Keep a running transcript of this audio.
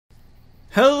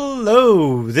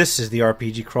Hello, this is the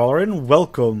RPG Crawler, and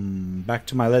welcome back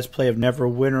to my Let's Play of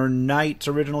Neverwinter Night's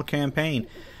original campaign.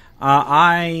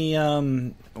 I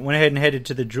went ahead and headed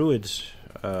to the Druid's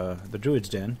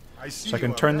den, so I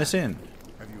can turn this in.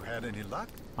 Have you had any luck?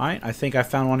 Alright, I think I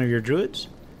found one of your Druids.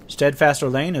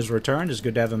 Steadfaster Lane has returned. It's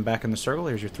good to have him back in the circle.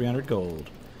 Here's your 300 gold.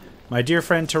 My dear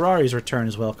friend Terrari's return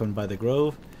is welcomed by the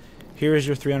Grove. Here is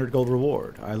your 300 gold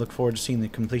reward. I look forward to seeing the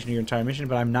completion of your entire mission,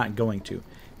 but I'm not going to.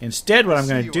 Instead, what I'm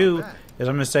going to do is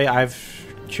I'm going to say I've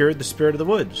cured the Spirit of the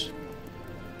Woods.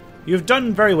 You have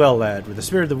done very well, lad. With the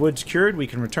Spirit of the Woods cured, we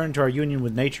can return to our union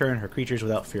with nature and her creatures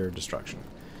without fear of destruction.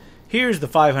 Here's the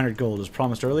 500 gold. As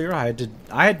promised earlier, I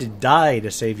had to die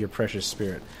to save your precious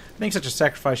spirit. I think such a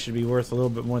sacrifice should be worth a little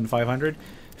bit more than 500.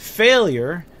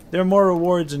 Failure, there are more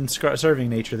rewards in serving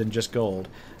nature than just gold.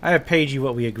 I have paid you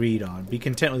what we agreed on. Be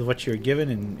content with what you are given,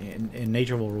 and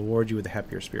nature will reward you with a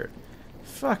happier spirit.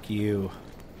 Fuck you.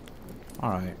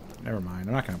 Alright, never mind.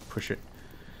 I'm not going to push it.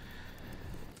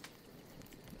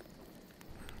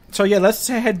 So yeah, let's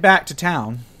head back to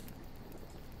town.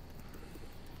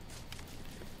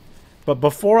 But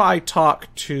before I talk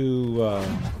to...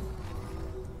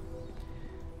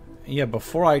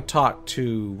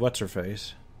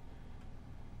 What's-Her-Face,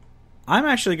 I'm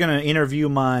actually going to interview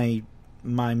my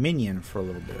minion for a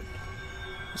little bit.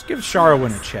 Let's give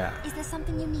Sharwin a chat. Is there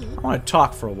something you need? I want to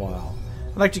talk for a while.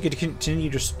 I'd like to continue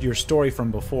your story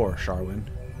from before, Sharwin.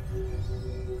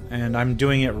 And I'm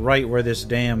doing it right where this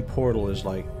damn portal is,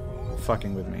 like,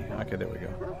 fucking with me. Okay, there we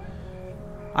go.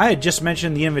 I had just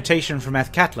mentioned the invitation from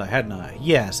Athkatla, hadn't I?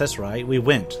 Yes, that's right. We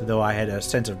went, though I had a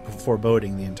sense of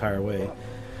foreboding the entire way.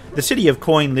 The city of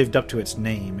Coin lived up to its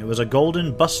name. It was a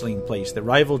golden, bustling place that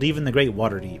rivaled even the great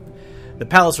Waterdeep. The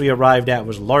palace we arrived at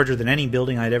was larger than any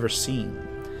building I'd ever seen.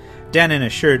 Danon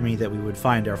assured me that we would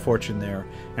find our fortune there,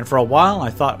 and for a while I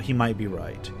thought he might be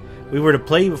right. We were to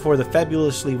play before the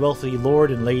fabulously wealthy Lord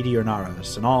and Lady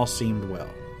Ornaris, and all seemed well.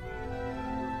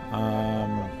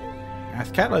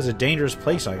 Athkatla is a dangerous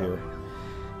place, I hear.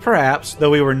 Perhaps,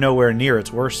 though we were nowhere near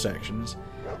its worst sections.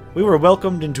 We were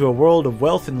welcomed into a world of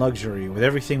wealth and luxury, with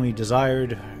everything we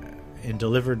desired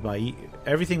delivered by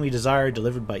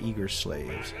eager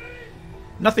slaves.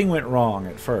 Nothing went wrong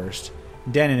at first.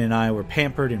 Danon and I were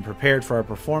pampered and prepared for our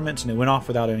performance, and it went off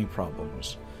without any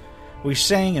problems. We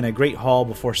sang in a great hall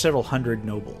before several hundred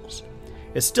nobles.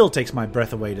 It still takes my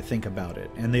breath away to think about it,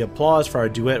 and the applause for our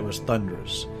duet was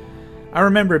thunderous. I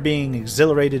remember being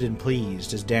exhilarated and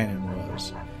pleased, as Danon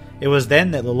was. It was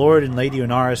then that the Lord and Lady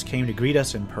Ornaris came to greet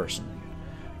us in person.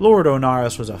 Lord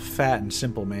Ornaris was a fat and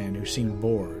simple man who seemed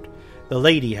bored. The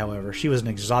lady, however, she was an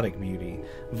exotic beauty.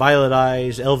 Violet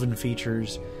eyes, elfin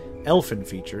features,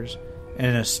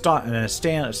 and an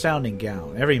astounding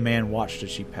gown. Every man watched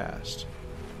as she passed.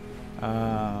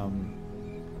 Uh-oh,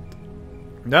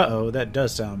 that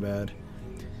does sound bad.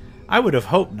 I would have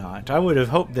hoped not. I would have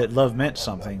hoped that love meant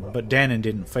something, but Danon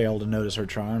didn't fail to notice her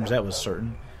charms, that was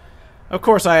certain. Of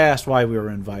course, I asked why we were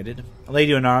invited.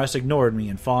 Lady Ornaris ignored me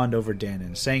and fawned over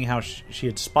Danon, saying how she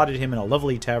had spotted him in a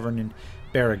lovely tavern in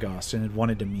Baragos and had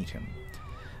wanted to meet him.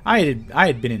 I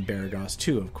had been in Baragos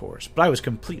too, of course, but I was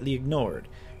completely ignored.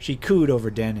 She cooed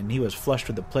over Danon, and he was flushed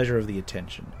with the pleasure of the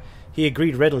attention. He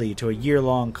agreed readily to a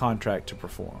year-long contract to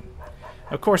perform.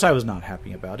 Of course, I was not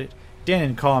happy about it.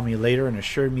 Danon called me later and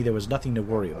assured me there was nothing to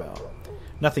worry about.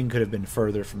 Nothing could have been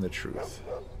further from the truth.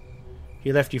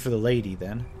 He left you for the lady,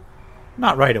 then?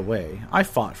 Not right away. I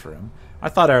fought for him. I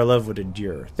thought our love would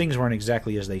endure. Things weren't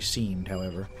exactly as they seemed,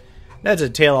 however. That's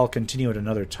a tale I'll continue at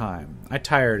another time. I'm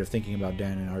tired of thinking about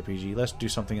Danon RPG. Let's do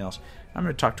something else. I'm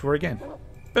going to talk to her again.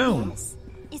 Boom! Yes.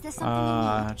 Is there something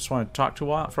I just want to talk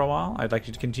for a while. I'd like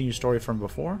you to continue story from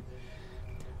before.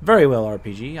 Very well,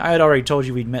 RPG. I had already told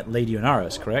you we'd met Lady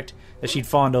Ornaris, correct? That she'd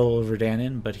fawned all over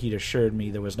Danon, but he'd assured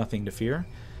me there was nothing to fear.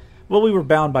 Well, we were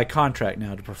bound by contract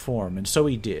now to perform, and so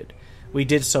we did. We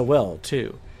did so well,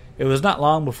 too. It was not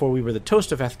long before we were the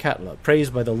toast of Athkatla,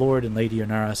 praised by the Lord and Lady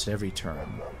Ornaris at every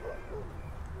turn.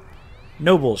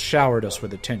 Nobles showered us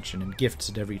with attention and gifts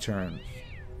at every turn.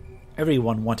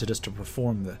 Everyone wanted us to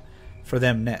perform for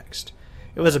them next.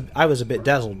 I was a bit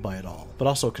dazzled by it all, but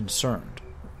also concerned.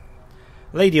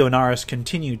 Lady Ornaris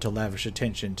continued to lavish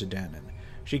attention to Danon.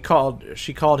 She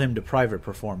called him to private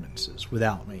performances,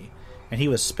 without me, and he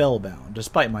was spellbound,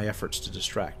 despite my efforts to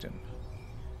distract him.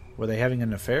 Were they having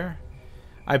an affair?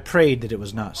 I prayed that it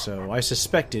was not so. I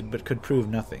suspected, but could prove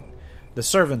nothing. The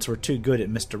servants were too good at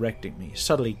misdirecting me,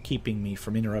 subtly keeping me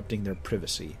from interrupting their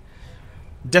privacy.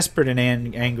 Desperate and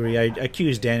angry, I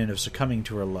accused Danon of succumbing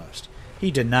to her lust.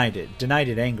 He denied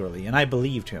it angrily, and I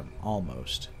believed him,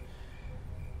 almost.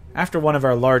 After one of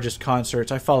our largest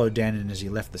concerts, I followed Danon as he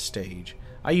left the stage.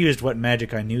 I used what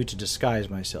magic I knew to disguise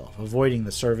myself, avoiding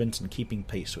the servants and keeping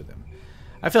pace with him.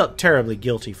 I felt terribly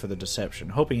guilty for the deception,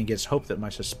 hoping against hope that my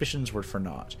suspicions were for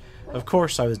naught. Of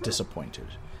course, I was disappointed.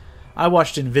 I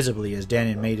watched invisibly as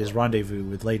Danon made his rendezvous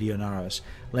with Lady Onaris,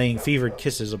 laying fevered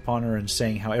kisses upon her and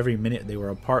saying how every minute they were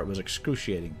apart was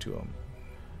excruciating to him.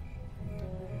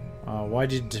 Why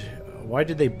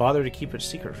did they bother to keep it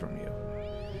secret from you?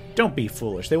 Don't be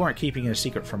foolish. They weren't keeping it a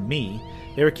secret from me.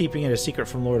 They were keeping it a secret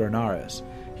from Lord Onaris.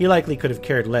 He likely could have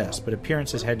cared less, but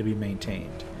appearances had to be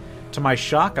maintained. To my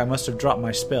shock, I must have dropped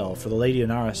my spell, for the Lady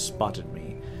Onaris spotted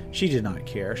me. She did not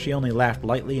care. She only laughed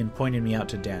lightly and pointed me out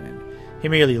to Danon. He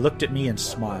merely looked at me and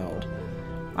smiled.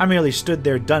 I merely stood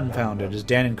there dumbfounded as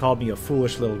Danon called me a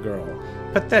foolish little girl.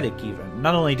 Pathetic, even.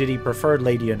 Not only did he prefer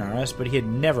Lady Onaris, but he had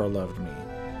never loved me.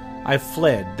 I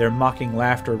fled, their mocking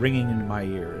laughter ringing in my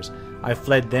ears. I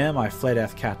fled them, I fled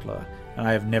Athkatla, and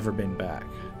I have never been back.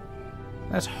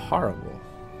 That's horrible.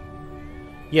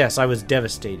 Yes, I was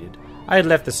devastated. I had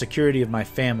left the security of my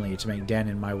family to make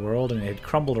Danon my world, and it had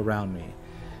crumbled around me.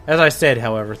 As I said,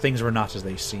 however, things were not as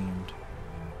they seemed.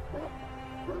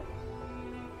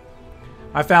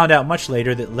 I found out much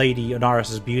later that Lady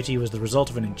Onaris' beauty was the result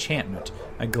of an enchantment,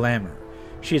 a glamour.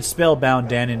 She had spellbound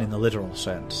Danon in the literal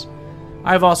sense.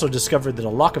 I have also discovered that a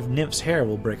lock of Nymph's hair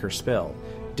will break her spell.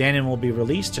 Danon will be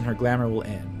released and her glamour will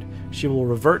end. She will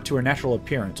revert to her natural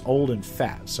appearance, old and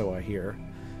fat, so I hear.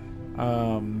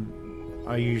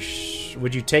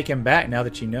 Would you take him back now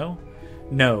that you know?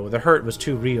 No, the hurt was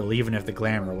too real, even if the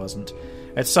glamour wasn't.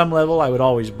 At some level, I would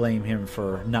always blame him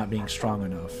for not being strong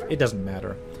enough. It doesn't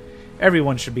matter.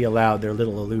 Everyone should be allowed their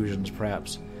little illusions,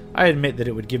 perhaps. I admit that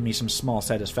it would give me some small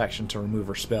satisfaction to remove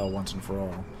her spell once and for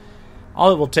all.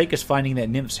 All it will take is finding that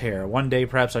Nymph's hair. One day,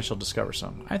 perhaps I shall discover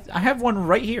some. I have one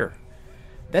right here.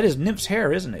 That is Nymph's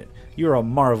hair, isn't it? You're a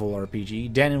marvel,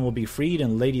 RPG. Danon will be freed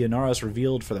and Lady Onaris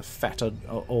revealed for the fat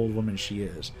old woman she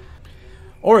is.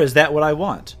 Or is that what I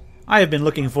want? I have been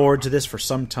looking forward to this for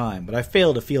some time, but I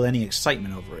fail to feel any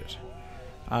excitement over it.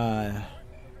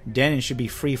 Danon should be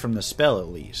free from the spell, at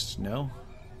least, no?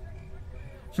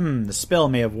 The spell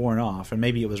may have worn off, and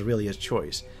maybe it was really his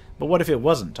choice. But what if it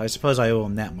wasn't? I suppose I owe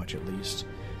him that much, at least.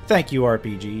 Thank you,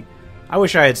 RPG. I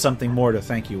wish I had something more to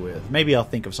thank you with. Maybe I'll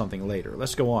think of something later.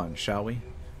 Let's go on, shall we?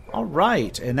 All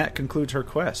right, and that concludes her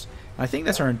quest. I think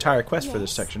that's her entire quest for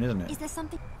this section, isn't it? Is there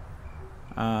something?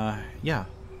 Yeah.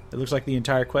 It looks like the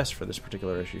entire quest for this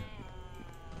particular issue.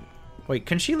 Wait,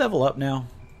 can she level up now?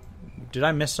 Did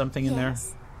I miss something in there?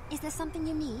 Is there something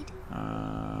you need?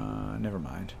 Never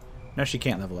mind. No, she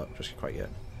can't level up just quite yet.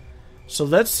 So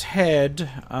let's head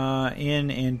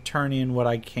in and turn in what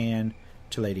I can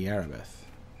to Lady Arabeth.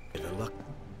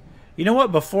 You know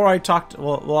what? Before I talk to...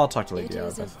 Well, I'll talk to Lady Arabeth. It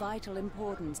is of vital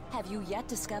importance. Have you yet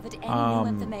discovered any new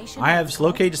information? I have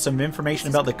located some information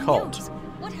about the cult.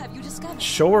 What have you discovered?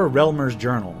 Show her Relmer's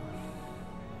journal.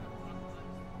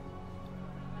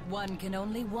 One can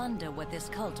only wonder what this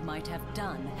cult might have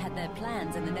done had their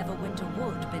plans in the Neverwinter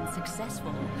Wood been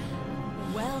successful.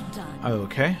 Well done.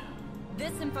 Okay.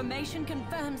 This information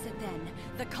confirms it then.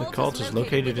 The cult is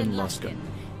located in Luskan.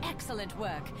 Excellent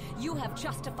work. You have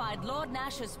justified Lord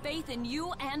Nash's faith in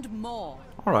you and more.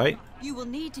 All right. You will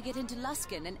need to get into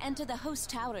Luskan and enter the host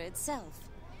tower itself.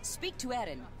 Speak to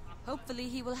Eren. Hopefully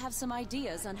he will have some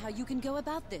ideas on how you can go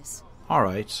about this. All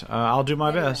right. I'll do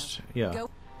my best. Yeah. Go.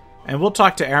 And we'll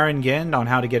talk to Eren again on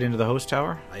how to get into the host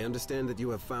tower. I understand that you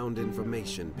have found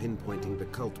information pinpointing the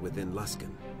cult within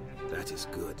Luskan. That is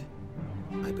good.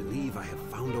 I believe I have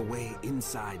found a way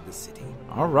inside the city.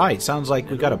 All right. Sounds like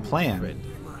we got a plan. A friend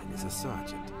of mine is a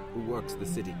sergeant who works the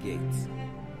city gates.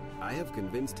 I have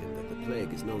convinced him that the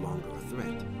plague is no longer a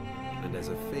threat, and as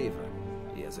a favor,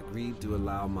 he has agreed to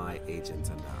allow my agents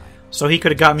and I. So he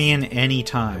could have got me in any I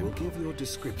time. will give your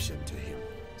description to him,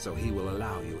 so he will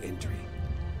allow you entry.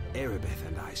 Erebeth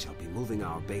and I shall be moving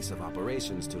our base of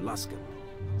operations to Luskan,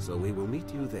 so we will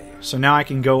meet you there. So now I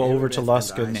can go over to Erebeth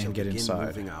Luskan I shall and get begin inside.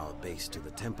 moving our base to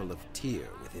the Temple of Tyr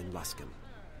within Luskan.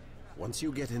 Once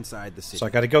you get inside the city, So I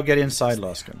got to go get inside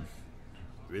Luskan.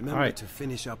 remember All right. to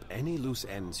finish up any loose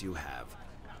ends you have,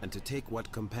 and to take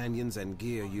what companions and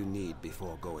gear you need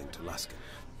before going to Luskan.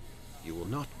 You will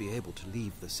not be able to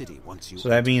leave the city once you. So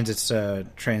that means it's a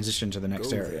transition to the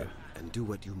next go area. there and do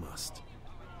what you must.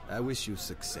 I wish you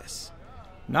success.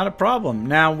 Not a problem.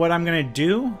 Now, what I'm going to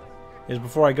do is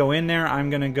before I go in there, I'm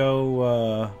going to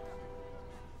go...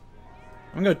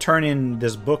 I'm going to turn in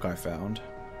this book I found.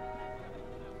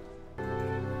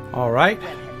 All right.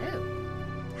 Well,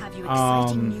 hello. Have you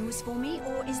exciting news for me,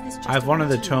 or is this just I have a one of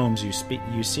the routine? tomes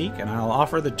you seek, and I'll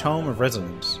offer the Tome of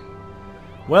Resonance.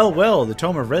 Well, well, the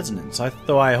Tome of Resonance.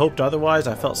 Though I hoped otherwise,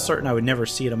 I felt certain I would never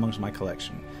see it amongst my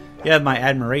collection. You have my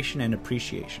admiration and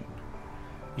appreciation.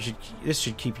 This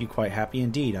should keep you quite happy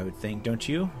indeed, I would think, don't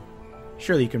you?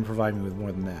 Surely you can provide me with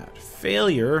more than that.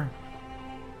 Failure.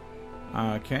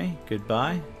 Okay,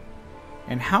 goodbye.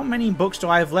 And how many books do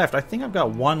I have left? I think I've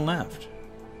got one left.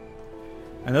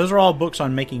 And those are all books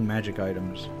on making magic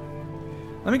items.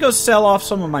 Let me go sell off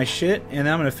some of my shit, and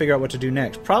then I'm going to figure out what to do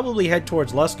next. Probably head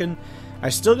towards Luskan. I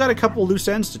still got a couple loose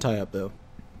ends to tie up, though.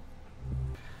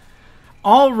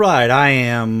 Alright, I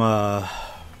am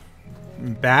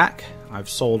back. I've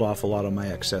sold off a lot of my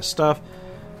excess stuff.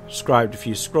 Scribed a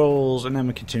few scrolls, and I'm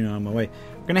going to continue on my way.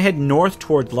 We're going to head north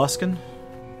towards Luskan.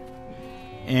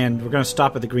 And we're going to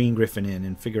stop at the Green Griffin Inn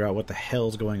and figure out what the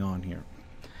hell's going on here.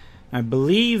 I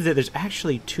believe that there's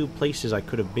actually 2 places I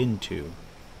could have been to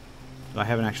that I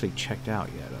haven't actually checked out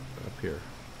yet up here.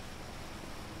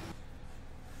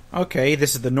 Okay,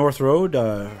 this is the North Road,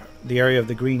 the area of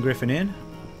the Green Griffin Inn.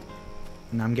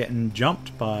 And I'm getting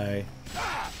jumped by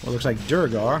what looks like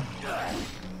Durgar.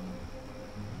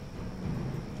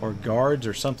 Or guards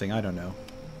or something, I don't know.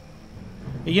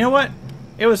 You know what?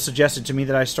 It was suggested to me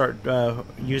that I start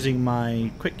using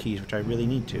my quick keys, which I really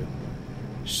need to.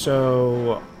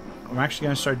 So I'm actually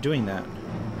going to start doing that.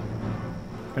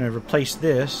 I'm going to replace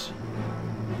this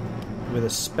with a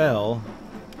spell.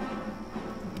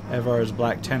 Evar's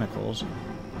Black Tentacles.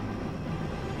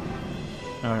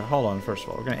 Hold on, first of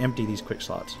all. We're going to empty these quick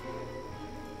slots.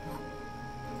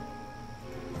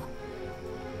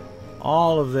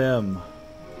 All of them.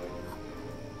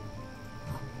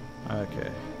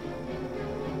 Okay.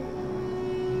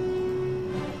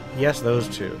 Yes, those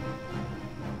 2.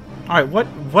 Alright,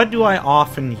 what do I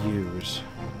often use?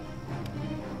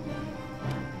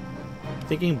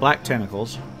 Thinking Black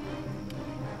Tentacles.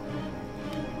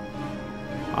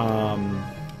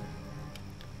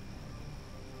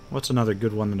 What's another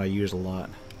good one that I use a lot?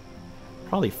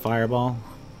 Probably Fireball.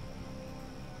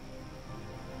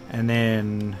 And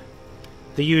then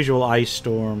the usual Ice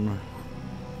Storm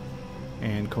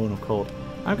and Cone of Cold.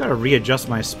 I've got to readjust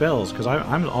my spells because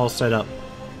I'm all set up.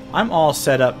 I'm all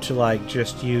set up to like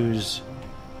just use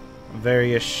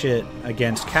various shit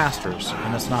against casters,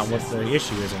 and that's not what the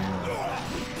issue is anymore.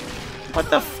 What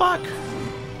the fuck?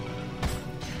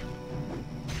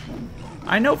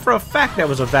 I know for a fact that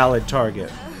was a valid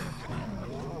target.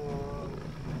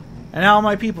 And now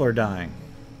my people are dying.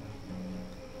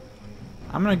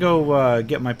 I'm gonna go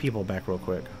get my people back real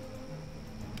quick.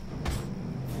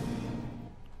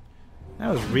 That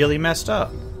was really messed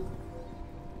up.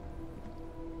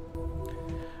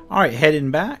 Alright,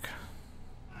 heading back.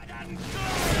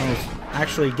 I'll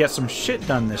actually get some shit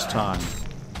done this time.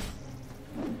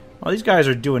 Well, these guys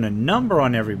are doing a number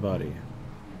on everybody.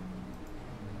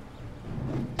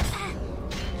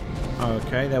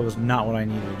 Okay, that was not what I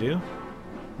needed to do.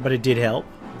 But it did help.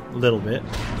 A little bit.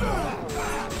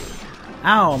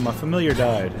 Ow, my familiar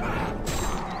died.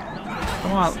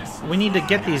 Come on, we need to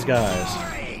get these guys.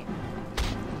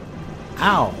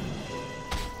 Ow.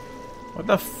 What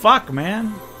the fuck,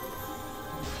 man?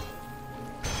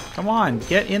 Come on,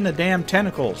 get in the damn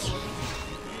tentacles.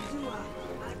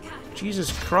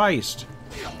 Jesus Christ.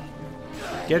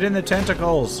 Get in the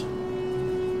tentacles.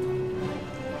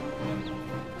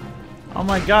 Oh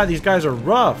my god, these guys are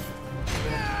rough.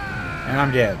 And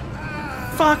I'm dead.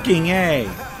 Fucking A.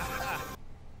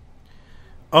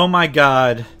 Oh my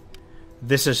god.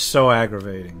 This is so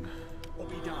aggravating.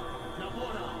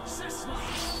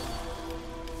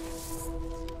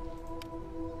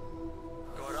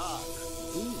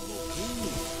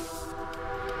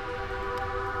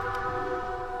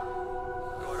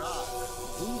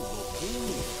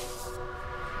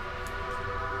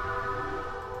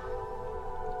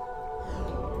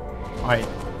 Alright,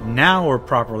 now we're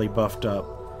properly buffed up.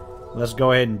 Let's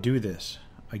go ahead and do this.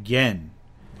 Again.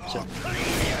 So,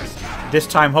 this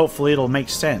time, hopefully, it'll make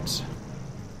sense.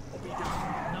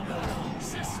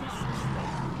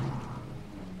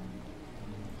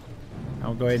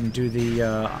 I'll go ahead and do the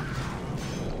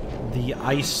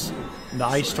ice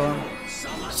storm.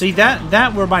 See,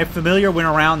 that where my familiar went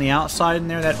around the outside in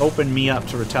there, that opened me up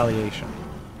to retaliation.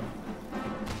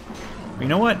 You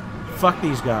know what? Fuck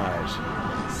these guys.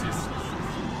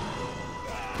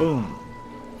 Boom.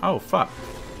 Oh, fuck.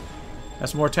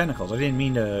 That's more tentacles. I didn't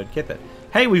mean to get that.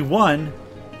 Hey, we won!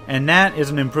 And that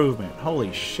is an improvement.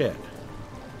 Holy shit.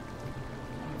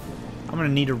 I'm gonna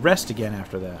need to rest again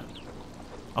after that.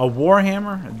 A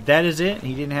Warhammer? That is it?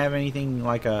 He didn't have anything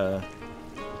like a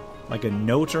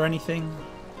note or anything?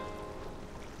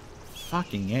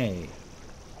 Fucking A.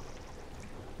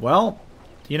 Well,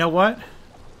 you know what?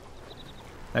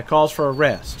 That calls for a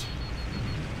rest.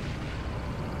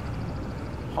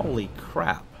 Holy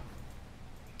crap.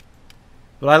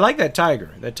 But I like that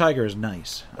tiger. That tiger is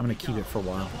nice. I'm going to keep it for a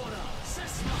while.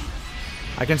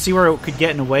 I can see where it could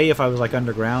get in the way if I was like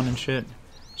underground and shit.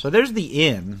 So there's the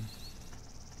inn.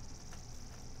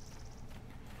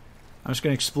 I'm just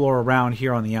going to explore around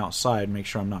here on the outside and make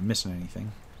sure I'm not missing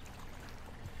anything.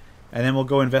 And then we'll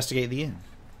go investigate the inn.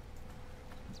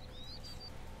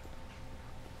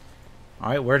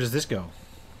 Alright, where does this go?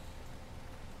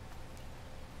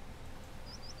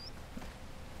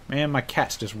 Man, my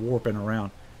cat's just warping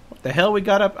around. What the hell? We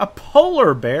got a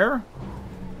polar bear?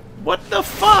 What the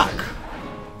fuck?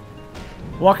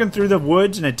 Walking through the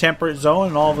woods in a temperate zone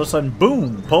and all of a sudden,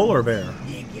 boom, polar bear.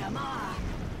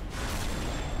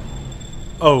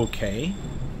 Okay.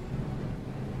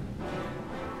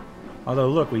 Although,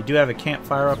 look, we do have a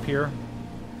campfire up here.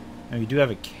 And we do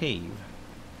have a cave.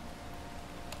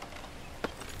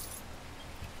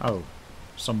 Oh,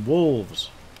 some wolves.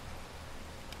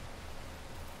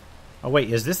 Oh,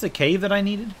 wait, is this the cave that I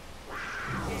needed?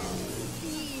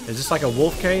 Is this like a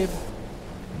wolf cave?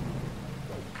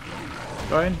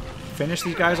 Go ahead and finish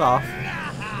these guys off.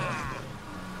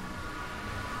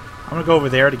 I'm gonna go over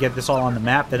there to get this all on the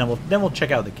map, then we'll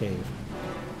check out the cave.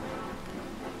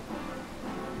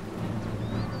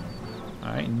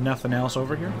 Alright, nothing else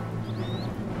over here.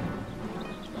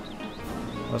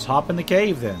 Let's hop in the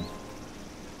cave then.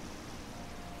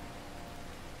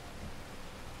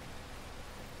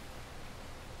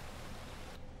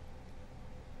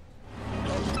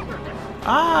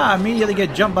 Ah, immediately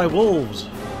get jumped by wolves.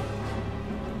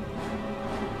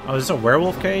 Oh, is this a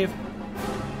werewolf cave?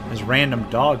 There's random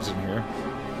dogs in here.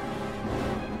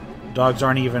 Dogs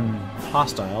aren't even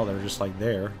hostile, they're just like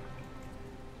there.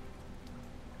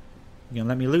 You gonna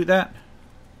let me loot that?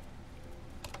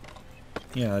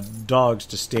 Yeah, dogs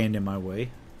to stand in my way.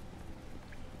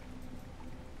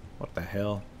 What the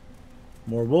hell?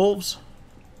 More wolves?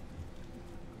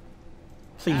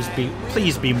 Please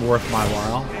be worth my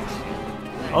while.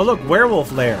 Oh look,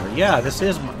 werewolf lair. Yeah, this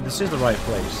is the right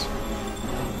place.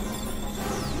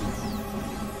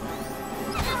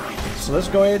 So let's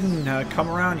go ahead and come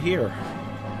around here.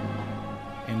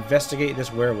 Investigate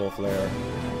this werewolf lair.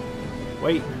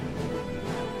 Wait.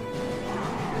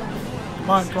 Come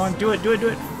on, do it.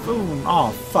 Boom. Oh,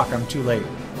 fuck, I'm too late.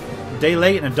 A day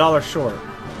late and $1 short.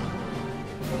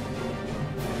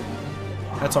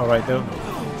 That's alright, though.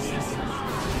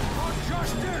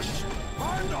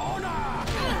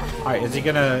 Alright, is he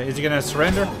gonna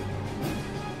surrender?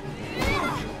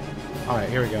 Alright,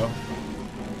 here we go.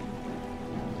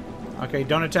 Okay,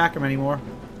 don't attack him anymore.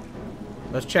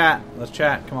 Let's chat.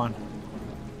 Come on.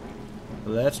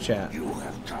 Let's chat. You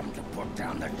have come to put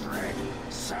down the dread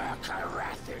Sir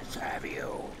Carathis, have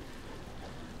you?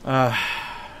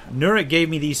 Nurik gave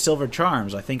me these silver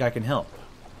charms. I think I can help.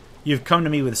 You've come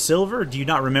to me with silver? Do you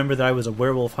not remember that I was a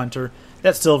werewolf hunter?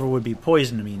 That silver would be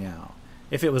poison to me now.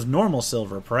 If it was normal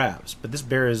silver, perhaps, but this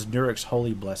bears Nurik's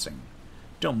holy blessing.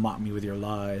 Don't mock me with your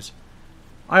lies.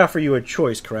 I offer you a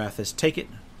choice, Carathis. Take it,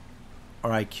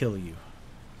 or I kill you.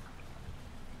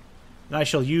 And I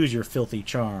shall use your filthy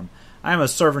charm. I am a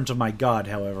servant of my God,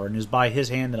 however, and it is by his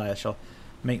hand that I shall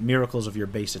make miracles of your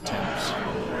base attempts.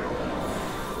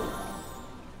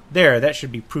 There, that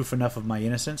should be proof enough of my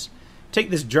innocence. Take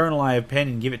this journal I have penned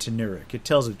and give it to Nurik. It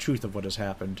tells the truth of what has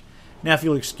happened. Now, if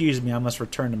you'll excuse me, I must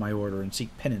return to my order and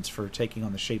seek penance for taking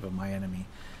on the shape of my enemy.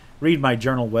 Read my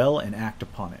journal well and act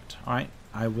upon it. Alright,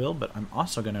 I will, but I'm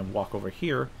also going to walk over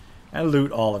here and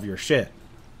loot all of your shit.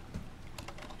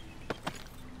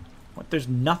 What, there's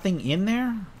nothing in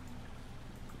there?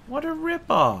 What a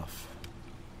ripoff.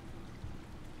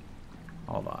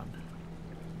 Hold on.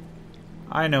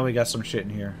 I know we got some shit in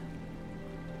here.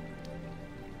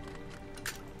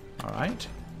 Alright.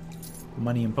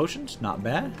 Money and potions, not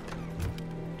bad.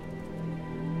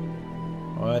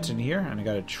 Oh, that's in here, and I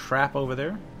got a trap over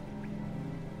there.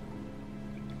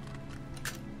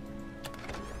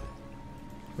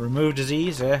 Remove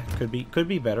disease, could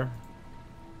be better.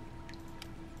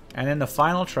 And then the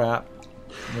final trap,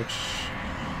 which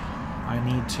I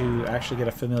need to actually get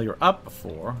a familiar up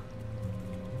before.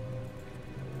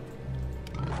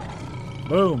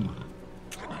 Boom.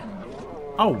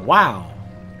 Oh, wow.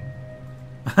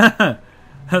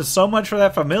 So much for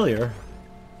that familiar.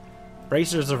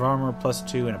 Bracers of armor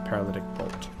 +2 and a paralytic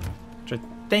bolt. Which I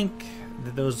think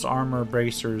that those armor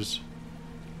bracers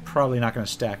probably not going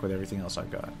to stack with everything else I've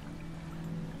got.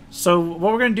 So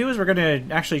what we're going to do is we're going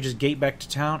to actually just gate back to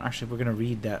town. Actually, we're going to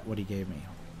read what he gave me.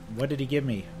 What did he give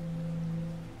me?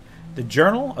 The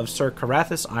Journal of Sir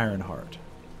Carathis Ironheart.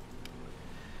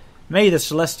 May the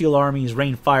celestial armies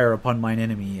rain fire upon mine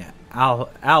enemy,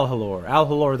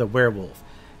 Alhalor the werewolf,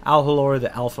 Alhalor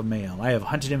the alpha male. I have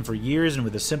hunted him for years, and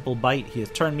with a simple bite, he has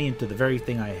turned me into the very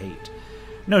thing I hate.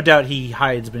 No doubt he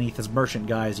hides beneath his merchant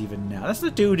guise even now. That's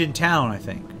the dude in town, I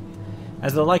think.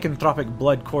 As the lycanthropic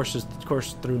blood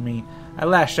coursed through me, I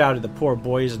lashed out at the poor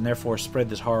boys and therefore spread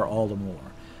this horror all the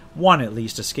more. One, at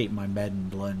least, escaped my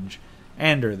maddened lunge.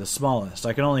 Ander, the smallest.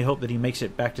 I can only hope that he makes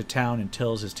it back to town and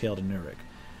tells his tale to Nurik.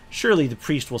 Surely the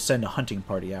priest will send a hunting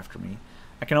party after me.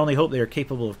 I can only hope they are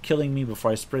capable of killing me before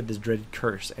I spread this dreaded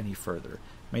curse any further.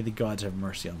 May the gods have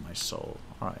mercy on my soul.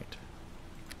 Alright.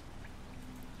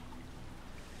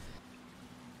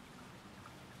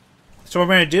 So what I'm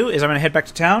going to do is I'm going to head back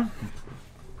to town.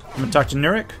 I'm going to talk to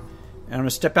Nurik. And I'm going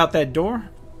to step out that door.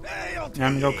 And I'm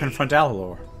going to go confront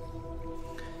Alhalor.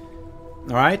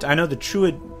 Alright, I know the true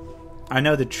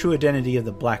identity of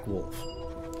the Black Wolf.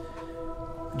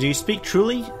 Do you speak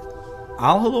truly,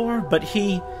 Alhalor? But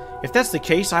if that's the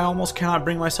case, I almost cannot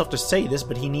bring myself to say this,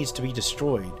 but he needs to be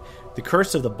destroyed. The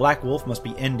curse of the Black Wolf must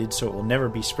be ended so it will never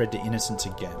be spread to innocence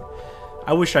again.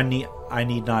 I wish I need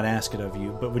not ask it of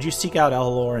you, but would you seek out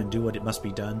Alhalor and do what it must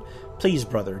be done? Please,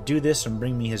 brother, do this and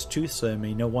bring me his tooth so that I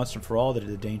may know once and for all that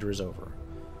the danger is over.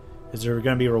 Is there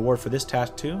going to be a reward for this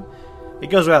task too? It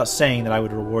goes without saying that I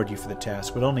would reward you for the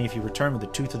task, but only if you return with the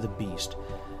tooth of the beast.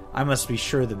 I must be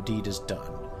sure the deed is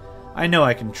done. I know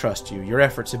I can trust you. Your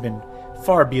efforts have been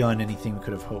far beyond anything we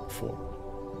could have hoped for.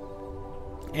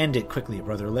 End it quickly,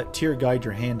 brother. Let Tyr guide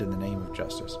your hand in the name of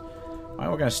justice. Alright,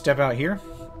 we're going to step out here.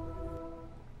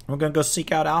 We're going to go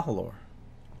seek out Alhalor.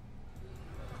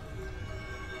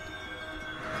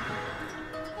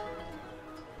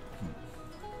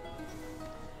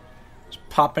 Just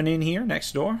popping in here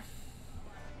next door.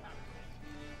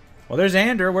 Well, there's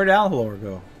Ander. Where'd Alhalor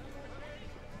go?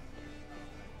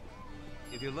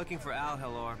 If you're looking for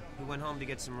Alhalor, he went home to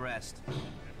get some rest.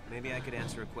 Maybe I could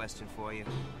answer a question for you.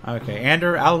 Okay,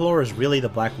 Ander, Alhalor is really the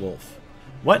Black Wolf.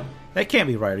 What? That can't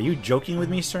be right. Are you joking with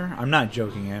me, sir? I'm not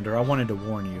joking, Ander. I wanted to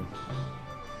warn you.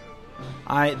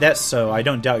 That's so. I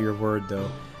don't doubt your word,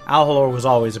 though. Alhalor was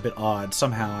always a bit odd.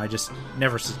 Somehow, I just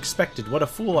never suspected. What a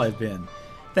fool I've been.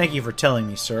 Thank you for telling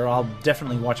me, sir. I'll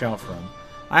definitely watch out for him.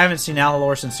 I haven't seen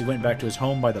Alhalor since he went back to his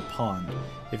home by the pond.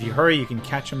 If you hurry, you can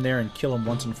catch him there and kill him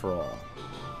once and for all.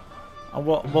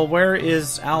 Well, where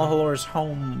is Alhalor's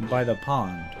home by the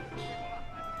pond?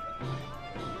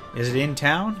 Is it in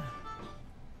town?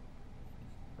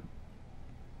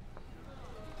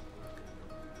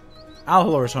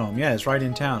 Alhalor's home. Yeah, it's right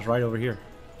in town. It's right over here.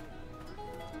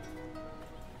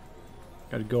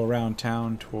 Gotta go around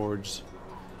town towards...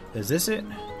 Is this it?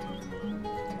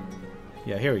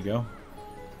 Yeah, here we go.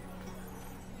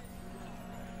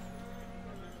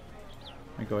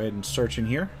 I go ahead and search in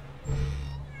here.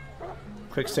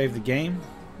 Quick save the game.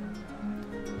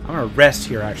 I'm gonna rest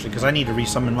here actually because I need to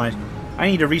resummon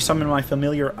my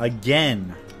familiar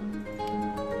again.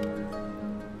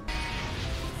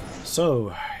 So,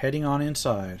 heading on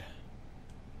inside.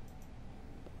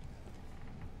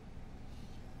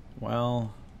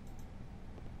 Well,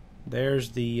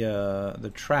 there's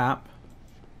the trap.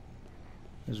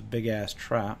 There's a big ass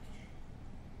trap.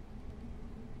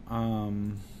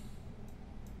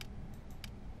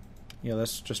 Yeah,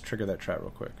 let's just trigger that trap real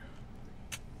quick.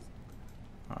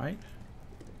 Alright.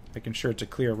 Making sure it's a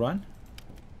clear run.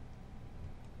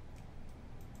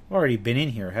 I've already been in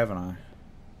here, haven't I?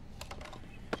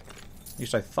 At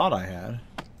least I thought I had.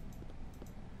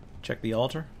 Check the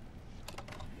altar.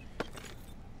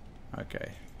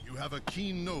 Okay. You have a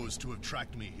keen nose to have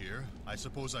tracked me here. I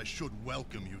suppose I should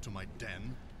welcome you to my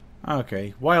den.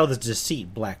 Okay. Why all this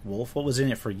deceit, Black Wolf? What was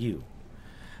in it for you?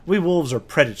 We wolves are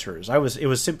predators. It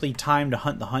was simply time to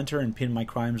hunt the hunter and pin my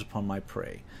crimes upon my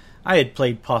prey. I had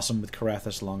played possum with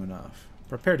Carathis long enough.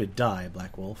 Prepare to die,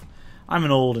 Black Wolf. I'm an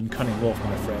old and cunning wolf,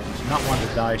 my friends, not one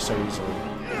to die so easily.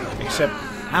 Except,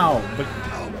 ow, but...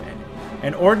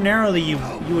 And ordinarily you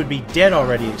would be dead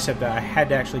already, except that I had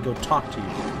to actually go talk to you.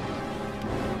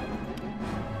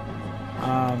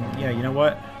 Yeah, you know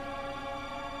what?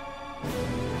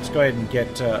 Let's go ahead and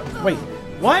get, wait,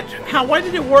 what? How? Why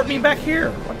did it warp me back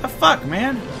here? What the fuck,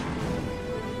 man?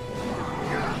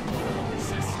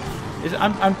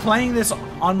 I'm playing this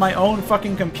on my own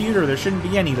fucking computer. There shouldn't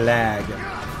be any lag.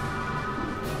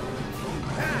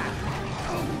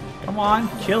 Come on,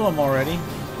 kill him already.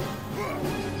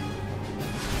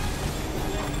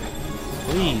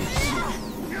 Please.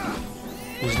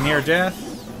 He's near death.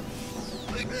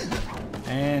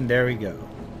 And there we go.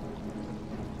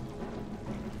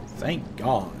 Thank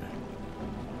God.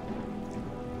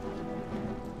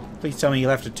 Please tell me you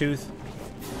left a tooth.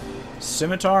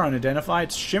 Scimitar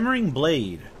unidentified. Shimmering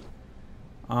blade.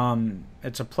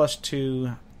 It's a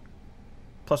 +2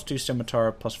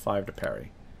 scimitar, +5 to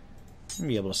parry. I'll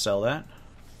be able to sell that.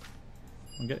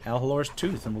 We'll get Alhalor's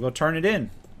tooth and we'll go turn it in.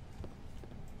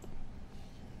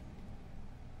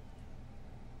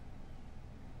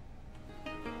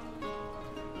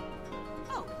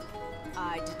 Oh,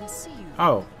 I didn't see you.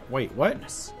 Oh, wait, what?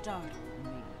 Startled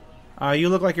me. You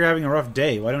look like you're having a rough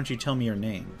day. Why don't you tell me your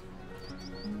name?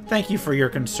 Thank you for your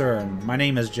concern. My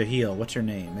name is Jahil. What's your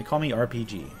name? They call me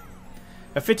RPG.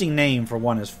 A fitting name for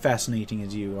one as fascinating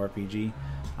as you, RPG.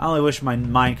 I only wish my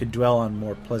mind could dwell on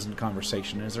more pleasant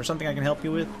conversation. Is there something I can help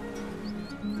you with?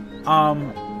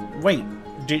 Wait.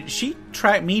 Did she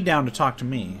track me down to talk to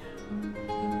me?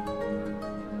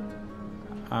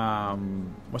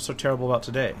 What's so terrible about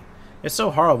today? It's so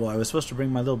horrible. I was supposed to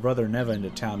bring my little brother Neva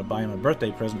into town to buy him a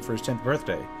birthday present for his 10th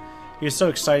birthday. He was so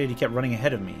excited he kept running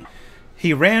ahead of me.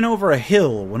 He ran over a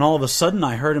hill when all of a sudden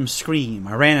I heard him scream.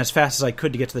 I ran as fast as I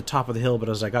could to get to the top of the hill, but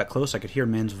as I got close I could hear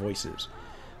men's voices.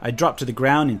 I dropped to the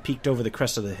ground and peeked over the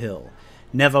crest of the hill.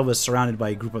 Neva was surrounded by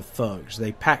a group of thugs.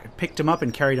 They picked him up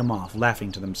and carried him off,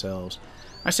 laughing to themselves.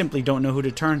 I simply don't know who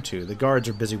to turn to. The guards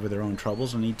are busy with their own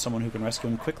troubles and need someone who can rescue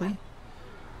him quickly.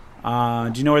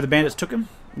 Do you know where the bandits took him?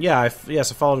 Yes, I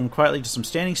followed him quietly to some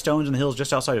standing stones in the hills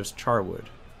just outside of Charwood.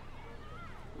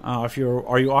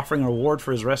 Are you offering a reward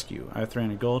for his rescue? I have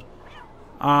 300 gold.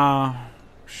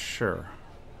 Sure.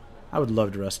 I would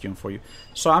love to rescue him for you.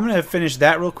 So I'm going to finish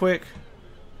that real quick.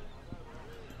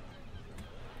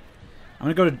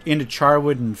 I'm going to go into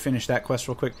Charwood and finish that quest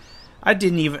real quick. I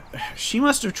didn't even... She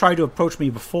must have tried to approach me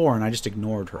before and I just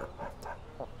ignored her.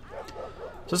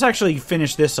 So let's actually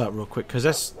finish this up real quick because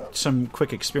that's some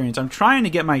quick experience. I'm trying to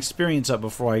get my experience up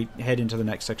before I head into the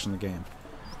next section of the game.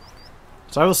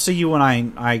 So I will see you when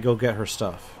I go get her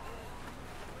stuff.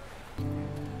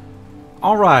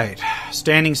 Alright.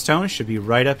 Standing stone should be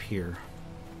right up here.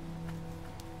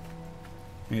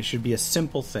 And it should be a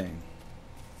simple thing.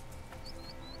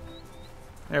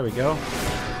 There we go.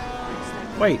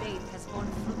 Wait.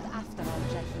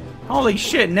 Holy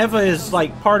shit, Neva is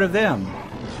like part of them.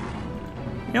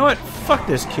 You know what? Fuck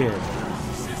this kid.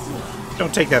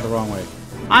 Don't take that the wrong way.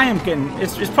 I am getting...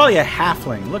 It's probably a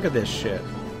halfling. Look at this shit.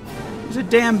 He's a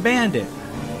damn bandit.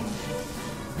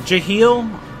 Jahil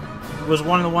was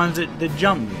one of the ones that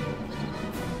jumped me.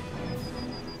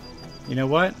 You know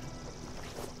what?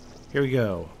 Here we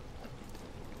go.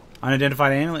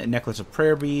 Unidentified amulet, necklace of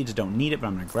prayer beads. Don't need it, but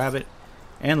I'm going to grab it.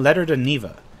 And letter to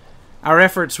Neva. Our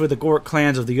efforts with the Gork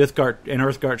clans of the Uthgard and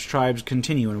Earthgarch tribes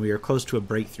continue, and we are close to a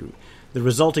breakthrough. The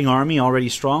resulting army, already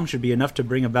strong, should be enough to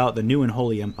bring about the new and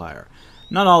holy empire.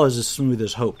 Not all is as smooth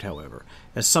as hoped, however,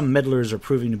 as some meddlers are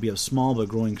proving to be of small but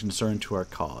growing concern to our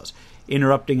cause,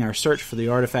 interrupting our search for the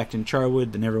artifact in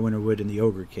Charwood, the Neverwinter Wood, and the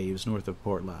Ogre Caves north of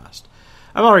Port Llast.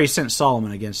 I've already sent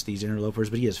Solomon against these interlopers,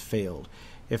 but he has failed.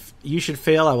 If you should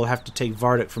fail, I will have to take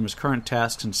Varduk from his current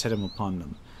tasks and set him upon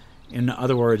them. In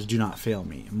other words, do not fail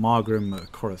me. Mogrim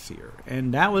Korathir.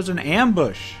 And that was an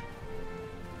ambush!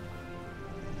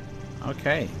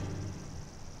 Okay.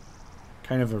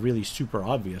 Kind of a really super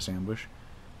obvious ambush.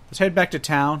 Let's head back to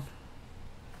town.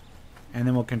 And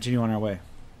then we'll continue on our way.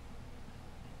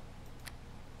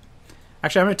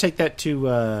 Actually, I'm going to take that to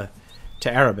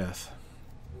Arabeth.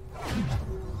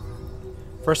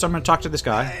 First, I'm going to talk to this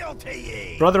guy.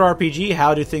 Brother RPG,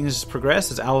 how do things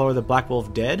progress? Is Alor the Black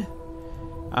Wolf dead?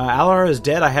 Alor is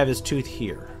dead. I have his tooth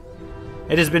here.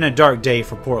 It has been a dark day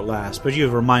for Port Llast, but you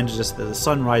have reminded us that the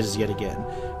sun rises yet again.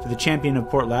 For the champion of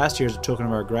Port Llast, here's a token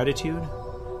of our gratitude.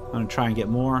 I'm going to try and get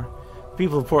more. The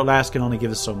people of Port Llast can only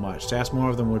give us so much. To ask more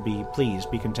of them would be, please,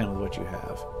 be content with what you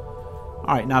have.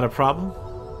 Alright, not a problem.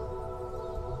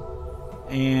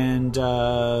 And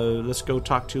let's go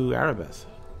talk to Arabeth.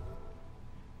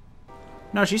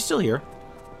 No, she's still here.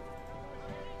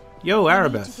 Yo,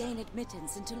 Arabeth. To gain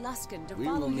admittance into Luskan to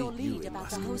follow your lead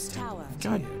about the host tower.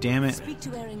 God damn it. Speak to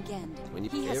Erengend. When you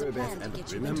He has a Arabeth plan to ever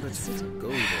get you into remember the to city. go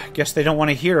there. Guess they don't want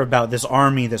to hear about this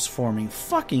army that's forming.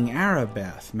 Fucking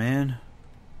Arabeth, man.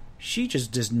 She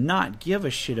just does not give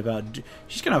a shit about...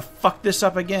 She's gonna fuck this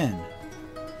up again.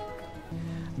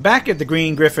 Back at the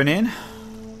Green Griffin Inn.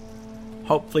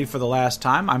 Hopefully for the last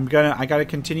time. I gotta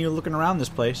continue looking around this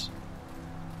place.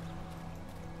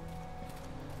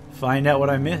 Find out what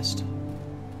I missed.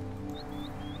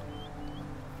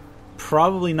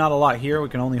 Probably not a lot here. We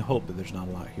can only hope that there's not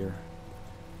a lot here.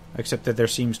 Except that there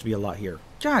seems to be a lot here.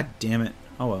 God damn it.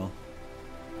 Oh well.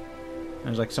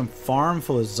 There's like some farm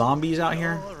full of zombies out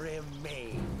here.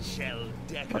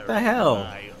 What the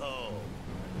hell?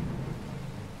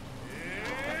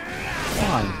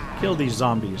 Come on. Kill these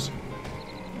zombies.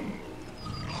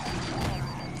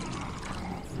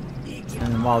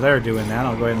 And then while they're doing that,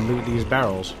 I'll go ahead and loot these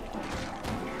barrels.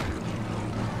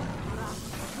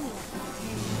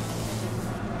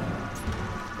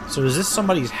 So is this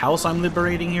somebody's house I'm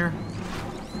liberating here?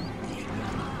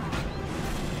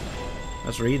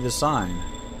 Let's read the sign.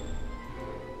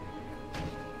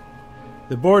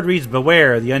 The board reads,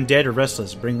 "Beware, the undead are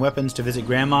restless. Bring weapons to visit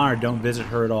Grandma or don't visit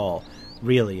her at all."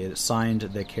 Really, it's signed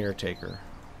the caretaker.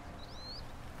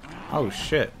 Oh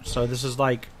shit. So this is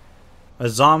like a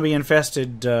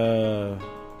zombie-infested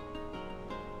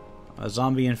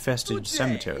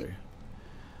cemetery.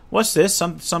 What's this?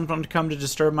 Someone come to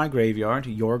disturb my graveyard?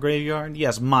 Your graveyard?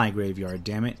 Yes, my graveyard,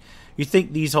 damn it. You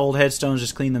think these old headstones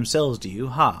just clean themselves, do you?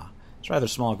 Ha. It's a rather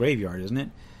small graveyard, isn't it?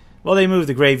 Well, they moved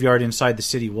the graveyard inside the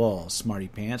city walls, smarty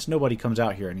pants. Nobody comes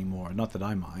out here anymore, not that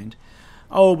I mind.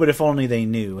 Oh, but if only they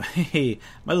knew. Hey,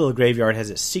 my little graveyard has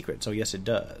its secrets, oh yes it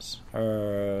does.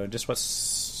 Just what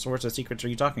sorts of secrets are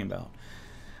you talking about?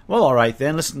 Well, alright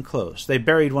then, listen close. They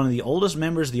buried one of the oldest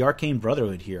members of the Arcane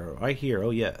Brotherhood here, right here,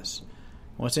 oh yes.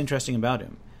 What's interesting about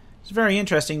him? It's very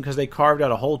interesting because they carved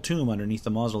out a whole tomb underneath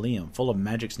the mausoleum, full of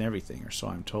magics and everything, or so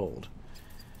I'm told.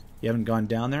 You haven't gone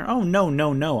down there? Oh,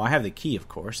 no. I have the key, of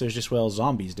course. There's just, well,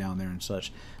 zombies down there and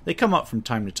such. They come up from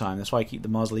time to time. That's why I keep the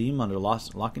mausoleum under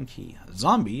lock and key.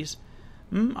 Zombies?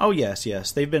 Oh,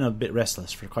 yes. They've been a bit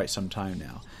restless for quite some time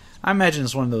now. I imagine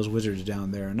it's one of those wizards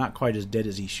down there, not quite as dead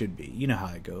as he should be. You know how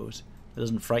it goes. That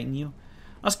doesn't frighten you?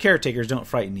 Us caretakers don't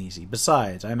frighten easy.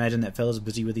 Besides, I imagine that fellow's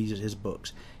busy with his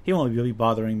books. He won't be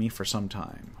bothering me for some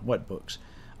time. What books?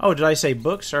 Oh, did I say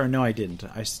books? Or no, I didn't.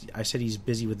 I said he's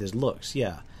busy with his looks.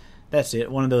 Yeah. That's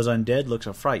it. One of those undead looks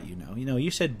a fright, you know.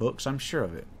 You said books. I'm sure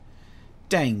of it.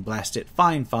 Dang, blast it.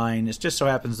 Fine. It just so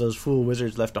happens those fool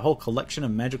wizards left a whole collection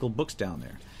of magical books down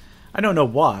there. I don't know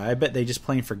why. I bet they just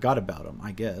plain forgot about 'em,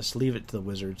 I guess. Leave it to the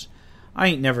wizards. I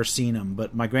ain't never seen 'em,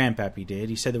 but my grandpappy did.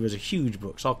 He said there was a huge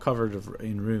books, all covered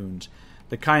in runes.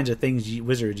 The kinds of things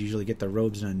wizards usually get their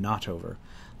robes in a knot over.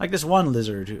 Like this one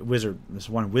wizard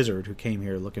who came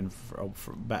here looking for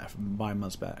 5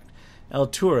 months back.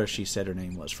 Eltura, she said her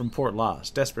name was, from Port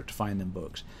Llast, desperate to find them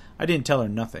books. I didn't tell her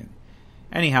nothing.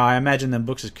 Anyhow, I imagine them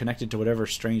books is connected to whatever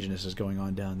strangeness is going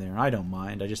on down there. I don't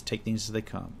mind. I just take things as they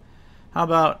come. How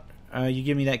about you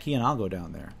give me that key and I'll go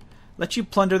down there. Let you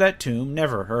plunder that tomb?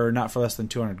 Never, or not for less than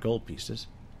 200 gold pieces.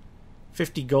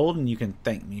 50 gold and you can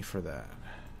thank me for that.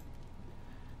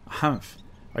 Humph.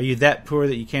 Are you that poor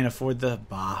that you can't afford the...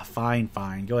 Bah, fine.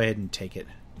 Go ahead and take it.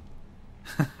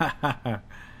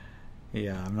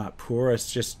 Yeah, I'm not poor.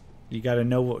 It's just you gotta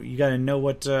know what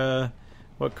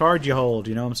card you hold.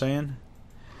 You know what I'm saying?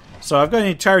 So I've got an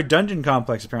entire dungeon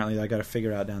complex apparently that I got to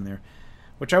figure out down there,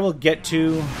 which I will get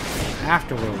to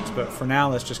afterwards. But for now,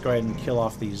 let's just go ahead and kill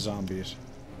off these zombies.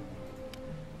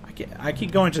 I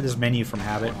keep going to this menu from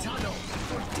habit.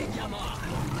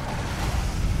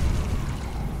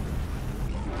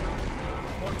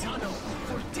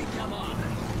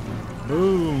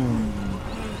 Boom.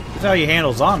 That's how you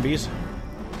handle zombies.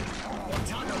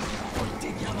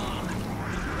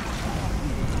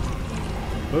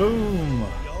 Boom.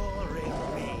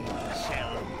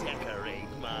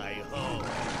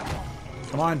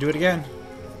 Come on, do it again.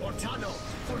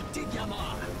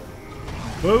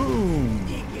 Boom.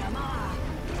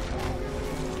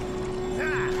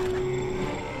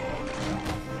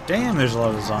 Damn, there's a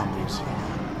lot of zombies.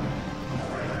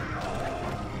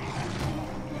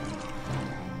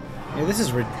 Yeah, this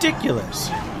is ridiculous.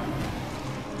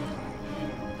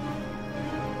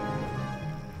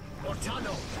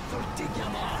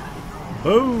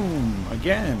 Boom!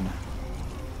 Again.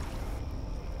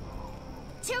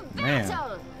 Man.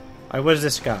 What has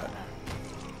this got?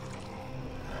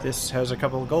 This has a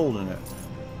couple of gold in it.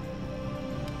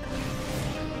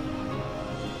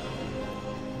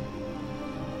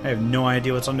 I have no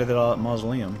idea what's under that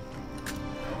mausoleum.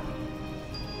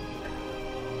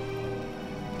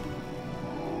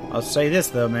 I'll say this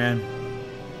though, man.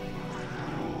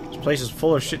 This place is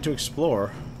full of shit to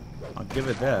explore. I'll give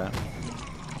it that.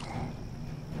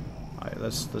 Alright,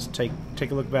 let's take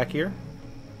a look back here.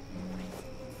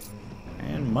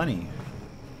 And money.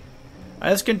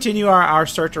 Alright, let's continue our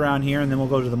search around here, and then we'll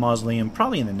go to the mausoleum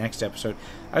probably in the next episode.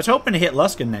 I was hoping to hit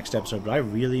Luskan next episode, but I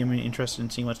really am interested in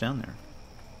seeing what's down there.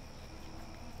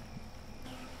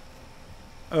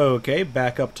 Okay,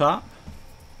 back up top.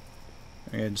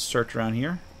 Go ahead and search around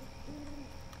here.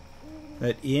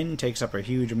 That inn takes up a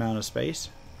huge amount of space.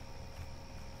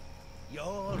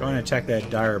 Go and attack that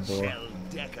dire boar.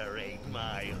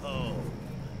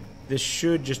 This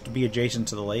should just be adjacent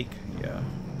to the lake. Yeah.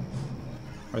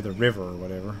 Or the river or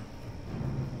whatever.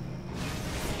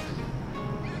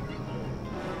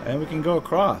 And we can go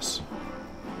across.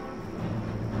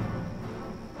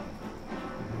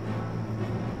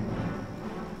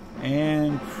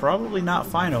 and probably not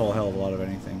find a whole hell of a lot of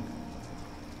anything.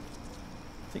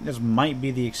 I think this might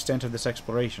be the extent of this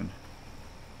exploration.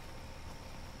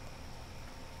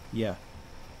 Yeah.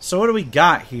 So what do we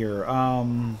got here?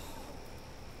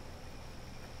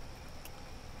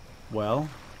 Well,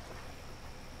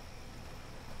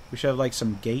 we should have like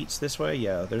some gates this way.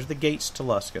 Yeah, there's the gates to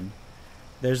Luskan.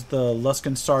 There's the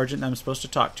Luskan sergeant I'm supposed to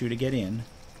talk to get in.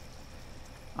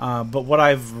 But what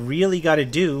I've really got to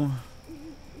do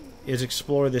is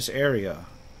explore this area,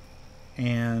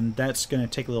 and that's going to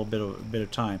take a little bit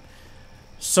of time.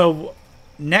 So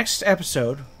next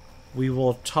episode, we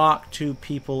will talk to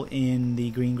people in the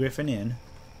Green Griffin Inn,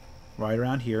 right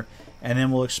around here, and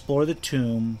then we'll explore the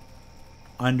tomb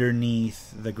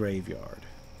underneath the graveyard.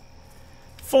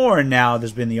 For now,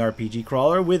 this has been the RPG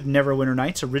Crawler with Neverwinter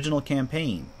Nights' original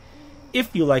campaign.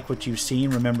 If you like what you've seen,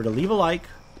 remember to leave a like,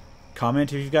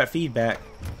 comment if you've got feedback,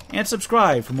 and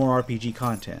subscribe for more RPG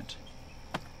content.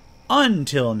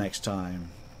 Until next time,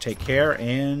 take care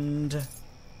and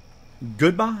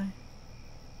goodbye.